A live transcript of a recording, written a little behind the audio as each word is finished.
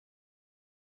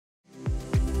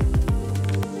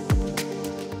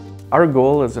Our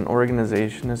goal as an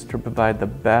organization is to provide the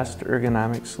best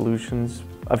ergonomic solutions.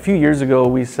 A few years ago,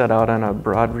 we set out on a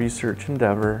broad research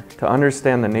endeavor to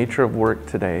understand the nature of work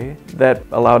today that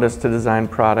allowed us to design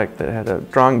product that had a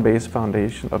strong base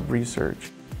foundation of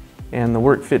research. And the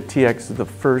WorkFit-TX is the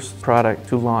first product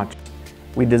to launch.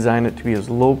 We designed it to be as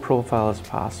low profile as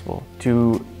possible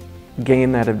to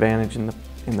gain that advantage in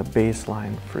the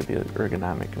baseline for the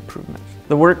ergonomic improvements.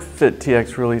 The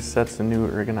WorkFit-TX really sets a new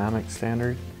ergonomic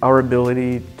standard. Our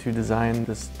ability to design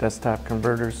this desktop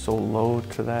converter so low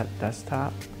to that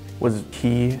desktop was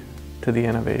key to the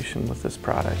innovation with this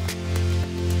product.